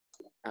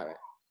All right.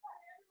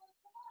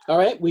 All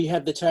right, we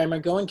have the timer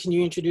going. Can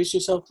you introduce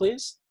yourself,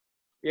 please?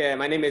 Yeah,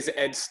 my name is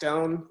Ed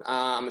Stone.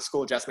 I'm a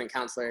school adjustment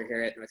counselor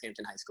here at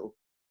Northampton High School.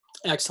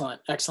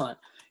 Excellent, excellent.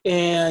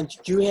 And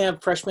you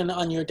have freshmen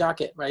on your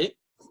docket, right?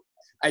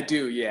 I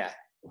do, yeah.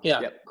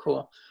 Yeah, Yep.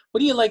 cool. What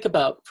do you like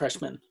about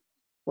freshmen,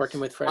 working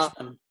with Um,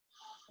 freshmen?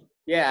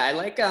 yeah,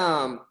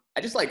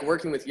 I just like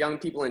working with young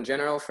people in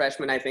general.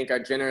 Freshmen, I think, are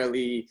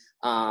generally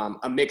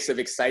a mix of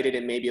excited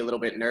and maybe a little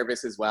bit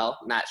nervous as well,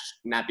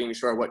 not being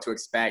sure what to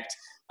expect,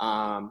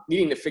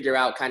 needing to figure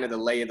out kind of the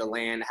lay of the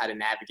land, how to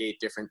navigate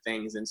different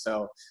things. And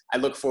so I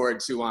look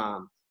forward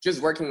to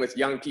just working with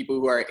young people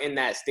who are in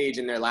that stage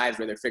in their lives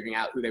where they're figuring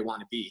out who they want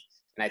to be.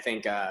 And I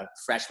think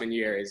freshman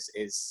year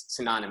is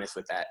synonymous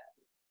with that.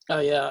 Oh,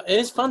 yeah. And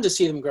it's fun to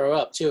see them grow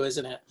up, too,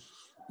 isn't it?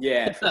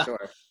 Yeah, for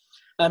sure.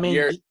 I mean,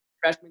 Year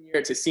freshman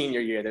year to senior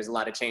year, there's a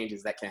lot of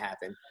changes that can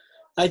happen.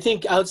 I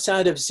think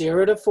outside of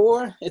 0 to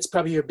 4, it's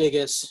probably your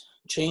biggest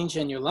change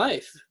in your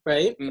life,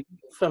 right? Mhm.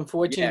 From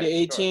 14 Yeah, to for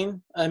sure.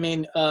 18. I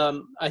mean,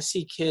 I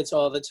see kids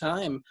all the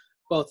time,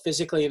 both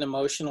physically and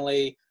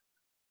emotionally,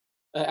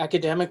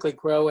 academically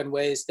grow in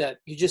ways that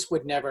you just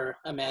would never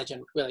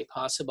imagine really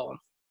possible.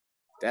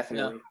 Yeah,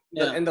 Definitely.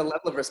 yeah, And the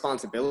level of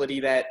responsibility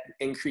that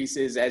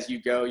increases as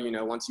you go,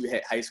 once you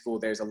hit high school,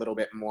 there's a little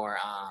bit more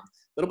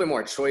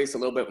choice, a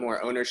little bit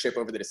more ownership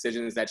over the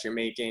decisions that you're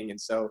making. And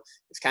so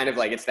it's kind of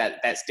like, it's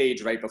that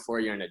stage right before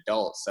you're an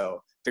adult. So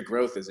the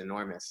growth is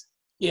enormous.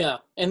 yeah.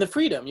 And the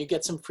freedom, you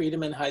get some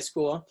freedom in high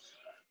school,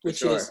 For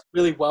which is sure.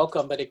 really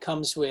welcome, but it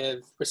comes with,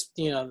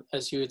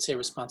 as you would say,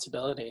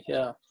 responsibility.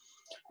 Yeah.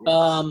 Yes.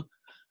 Um,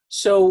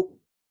 so,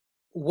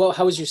 well,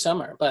 how was your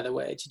summer, by the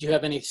way? Did you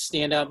have any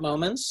standout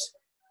moments?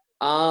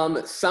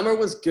 Summer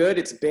was good.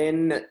 It's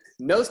been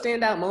no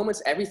standout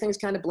moments. Everything's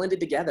kind of blended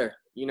together.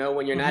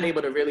 When you're not Hmm.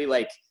 able to really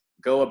like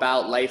go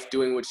about life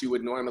doing what you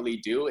would normally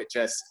do, it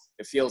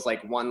feels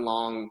like one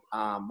long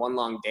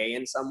day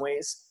in some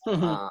ways.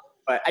 Hmm.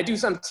 But I do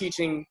some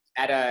teaching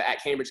at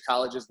Cambridge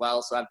College as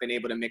well, so I've been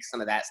able to mix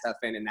some of that stuff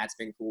in, and that's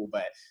been cool.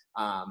 But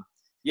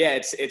yeah,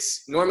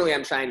 it's normally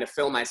I'm trying to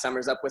fill my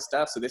summers up with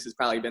stuff, so this has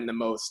probably been the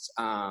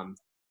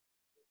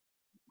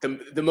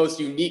most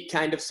unique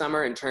kind of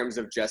summer in terms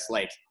of just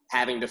like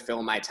having to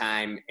fill my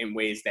time in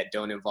ways that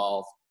don't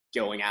involve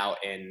going out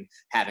and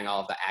having all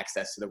of the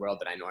access to the world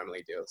that I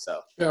normally do. So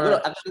Sure.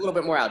 I've done a little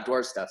bit more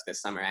outdoor stuff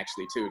this summer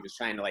actually too, just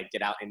trying to like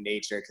get out in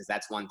nature because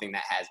that's one thing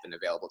that has been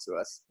available to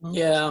us.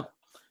 Yeah,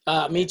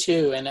 Yeah, me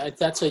too. And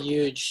that's a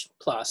huge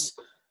plus.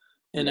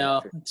 yeah,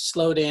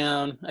 Slow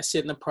down. I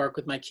sit in the park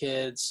with my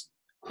kids.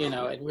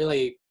 It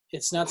really,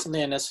 it's not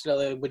something I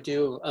necessarily would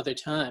do other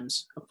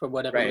times for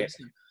whatever right,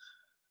 reason.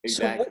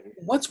 So, exactly.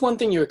 what's one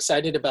thing you're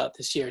excited about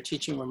this year,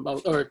 teaching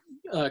remote or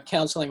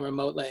counseling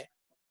remotely?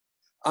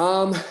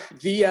 Um,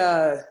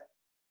 the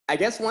I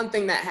guess one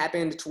thing that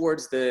happened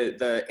towards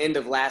the end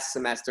of last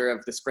semester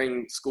of the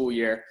spring school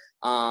year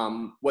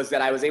was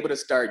that I was able to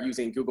start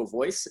using Google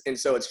Voice, and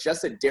so it's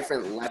just a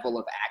different level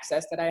of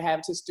access that I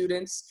have to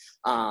students.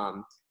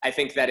 I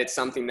think that it's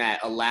something that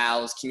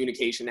allows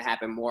communication to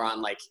happen more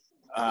on like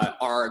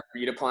our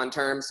agreed upon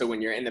terms. So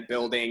when you're in the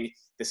building,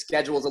 the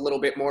schedule is a little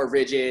bit more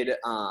rigid,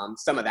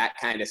 some of that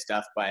kind of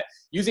stuff. But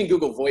using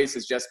Google Voice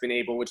has just been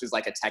able, which is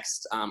like a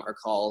text or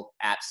call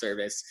app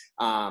service,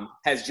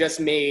 has just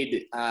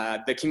made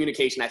the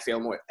communication I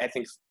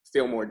think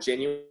feel more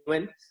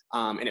genuine,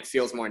 and it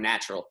feels more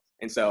natural.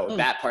 And so Hmm.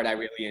 that part I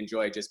really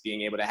enjoy, just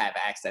being able to have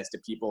access to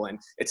people. And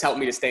it's helped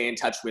me to stay in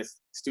touch with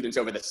students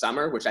over the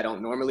summer, which I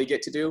don't normally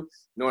get to do.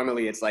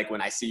 Normally it's like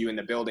when I see you in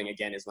the building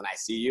again is when I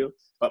see you.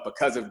 But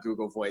because of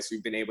Google Voice,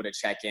 we've been able to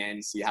check in,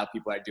 see how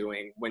people are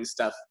doing.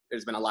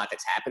 There's been a lot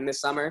that's happened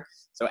this summer.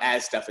 So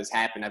as stuff has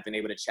happened, I've been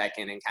able to check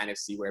in and kind of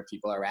see where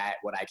people are at,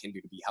 what I can do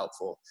to be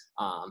helpful.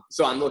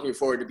 So I'm looking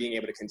forward to being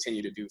able to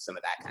continue to do some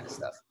of that kind of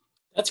stuff.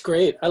 That's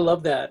great. I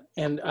love that,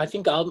 and I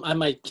think I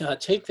might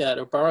take that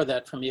or borrow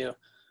that from you,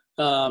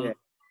 Yeah.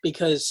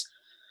 because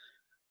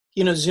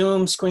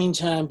Zoom, screen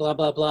time, blah,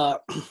 blah, blah.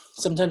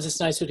 Sometimes it's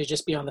nicer to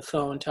just be on the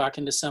phone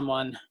talking to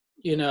someone.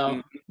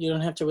 Mhm. You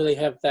don't have to really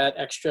have that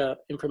extra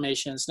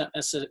information. It's not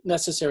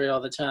necessary all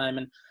the time.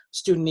 And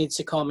student needs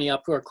to call me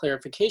up for a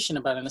clarification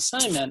about an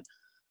assignment.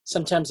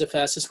 Sometimes the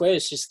fastest way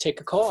is just take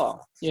a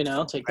call, take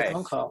the Right.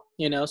 phone call,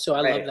 so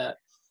I love Right. that.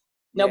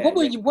 Now, Yeah. It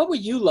makes what were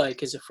you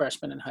like as a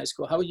freshman in high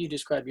school? How would you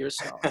describe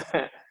yourself?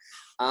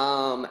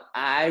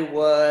 I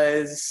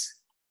was,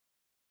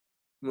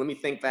 let me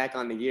think back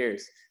on the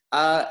years.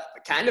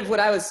 Kind of what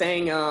I was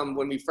saying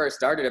when we first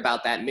started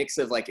about that mix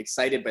of like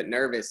excited but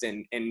nervous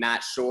and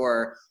not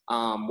sure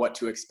what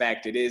to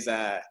expect. It is,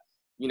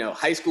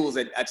 high school is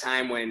a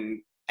time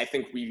when I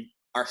think we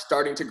are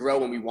starting to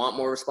grow and we want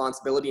more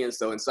responsibility. And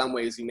so in some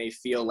ways we may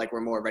feel like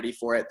we're more ready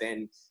for it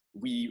than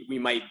we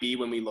might be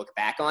when we look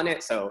back on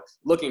it. So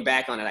looking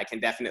back on it, I can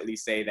definitely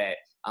say that,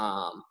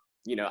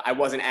 I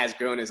wasn't as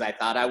grown as I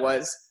thought I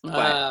was, but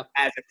Uh,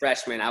 as a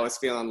freshman, I was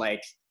feeling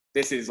like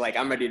this is like,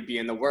 I'm ready to be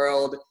in the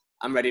world.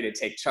 I'm ready to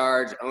take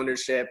charge,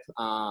 ownership,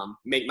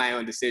 make my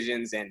own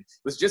decisions, and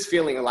was just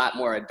feeling a lot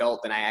more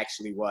adult than I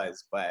actually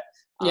was. But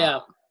yeah.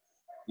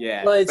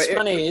 Yeah. Well, it's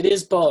funny. It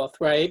is both,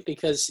 right?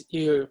 Because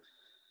you're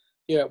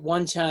at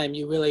one time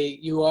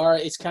you are.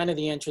 It's kind of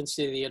the entrance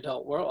to the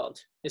adult world.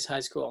 Is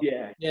high school.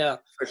 Yeah, Yeah.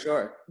 for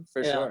sure.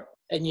 For Yeah. sure.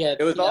 And yet,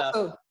 It was yeah.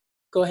 also,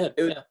 Go ahead.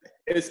 it was, Yeah.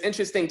 it was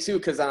interesting too,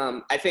 because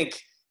I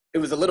think it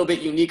was a little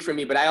bit unique for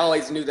me, but I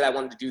always knew that I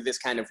wanted to do this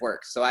kind of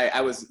work. So I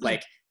was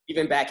like,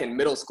 even back in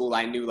middle school,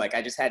 I knew like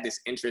I just had this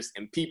interest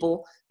in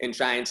people and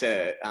trying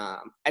to,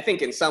 I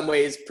think in some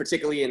ways,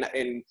 particularly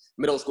in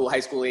middle school, high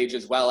school age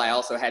as well, I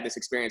also had this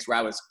experience where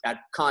I was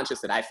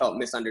conscious that I felt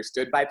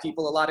misunderstood by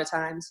people a lot of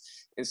times.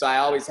 And so I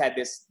always had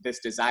this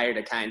desire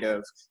to kind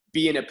of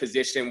be in a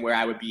position where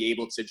I would be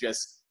able to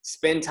just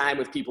spend time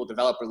with people,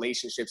 develop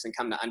relationships, and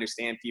come to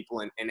understand people,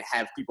 and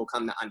have people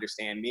come to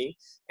understand me.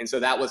 And so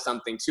that was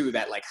something too,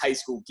 that like high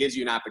school gives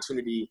you an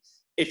opportunity,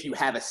 if you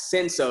have a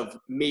sense of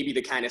maybe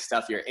the kind of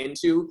stuff you're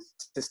into,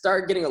 to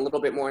start getting a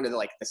little bit more into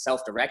like the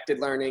self-directed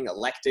learning,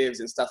 electives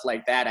and stuff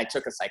like that. I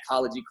took a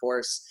psychology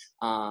course,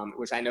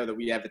 which I know that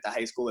we have at the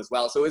high school as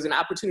well. So it was an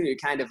opportunity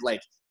to kind of like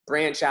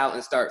branch out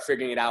and start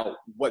figuring it out,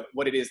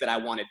 what it is that I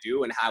want to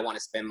do and how I want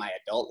to spend my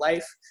adult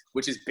life,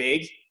 which is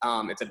big.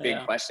 It's a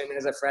big question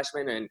as a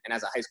freshman and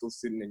as a high school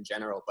student in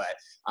general.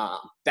 But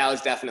that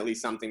was definitely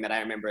something that I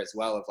remember as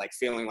well, of like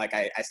feeling like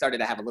I started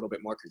to have a little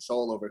bit more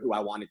control over who I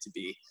wanted to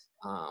be,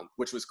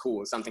 which was cool. It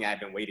was something I had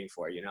been waiting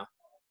for, you know?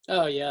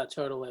 Oh yeah,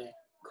 totally.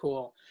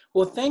 Cool.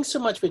 Well, thanks so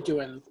much for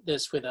doing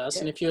this with us.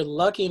 Yeah. And if you're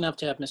lucky enough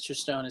to have Mr.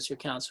 Stone as your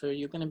counselor,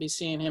 you're going to be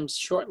seeing him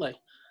shortly.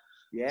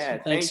 Yeah,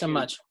 So thanks so thank you.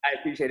 much. I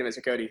appreciate it,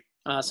 Mr. Cody.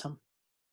 Awesome.